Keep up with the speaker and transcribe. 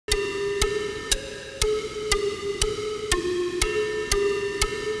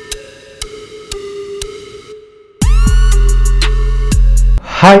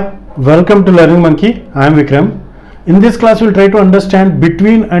Hi, welcome to Learning Monkey. I am Vikram. In this class, we'll try to understand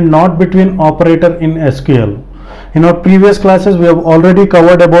between and not between operator in SQL. In our previous classes, we have already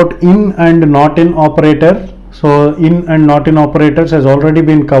covered about in and not in operator. So, in and not in operators has already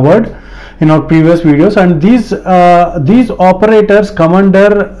been covered in our previous videos, and these operators come under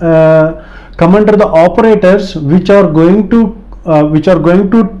the operators which are going to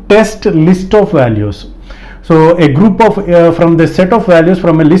test list of values. So a group of from the set of values,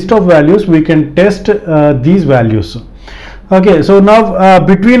 from a list of values, we can test these values. Okay, so now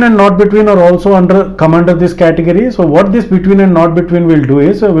between and not between are also come under this category. So what this between and not between will do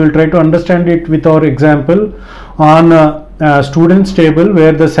is we will try to understand it with our example on students table,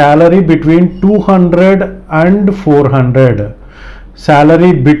 where the salary between 200 and 400,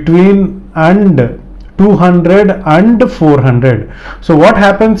 salary between and 200 and 400. So what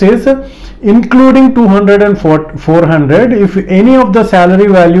happens is, including 200 and 400, if any of the salary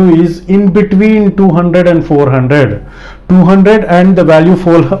value is in between 200 and 400, 200 and the value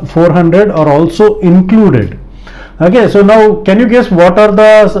 400 are also included. Okay, so now can you guess what are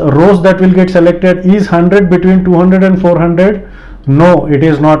the rows that will get selected? Is 100 between 200 and 400? No, it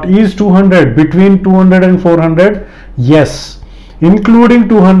is not. Is 200 between 200 and 400? Yes. Including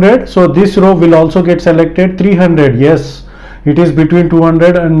 200, so this row will also get selected. 300, yes, it is between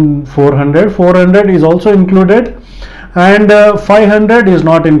 200 and 400. 400 is also included, and 500 is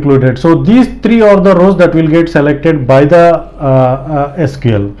not included. So these three are the rows that will get selected by the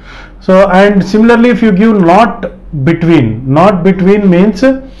SQL. So, and similarly, if you give not between means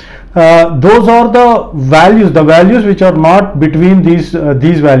those are the values which are not between these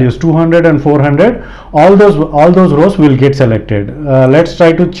values 200 and 400. All those rows will get selected. Let's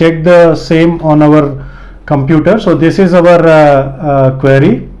try to check the same on our computer. So this is our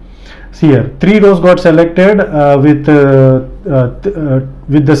query. See here, 3 rows got selected with the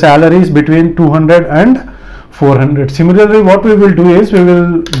salaries between 200 and 400. Similarly, what we will do is we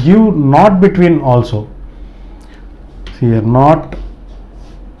will give not between also. See here,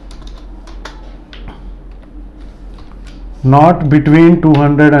 not between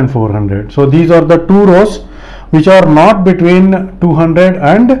 200 and 400. So these are the 2 rows which are not between 200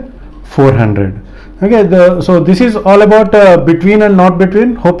 and 400. Okay, so this is all about between and not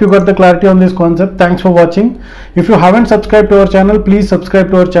between. Hope you got the clarity on this concept. Thanks for watching. If you haven't subscribed to our channel, please subscribe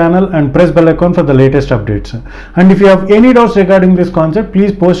to our channel and press bell icon for the latest updates. And if you have any doubts regarding this concept,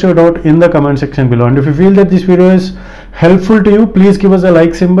 please post your doubt in the comment section below. And if you feel that this video is helpful to you, please give us a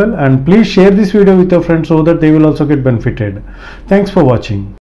like symbol, and please share this video with your friends so that they will also get benefited. Thanks for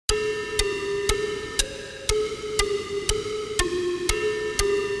watching.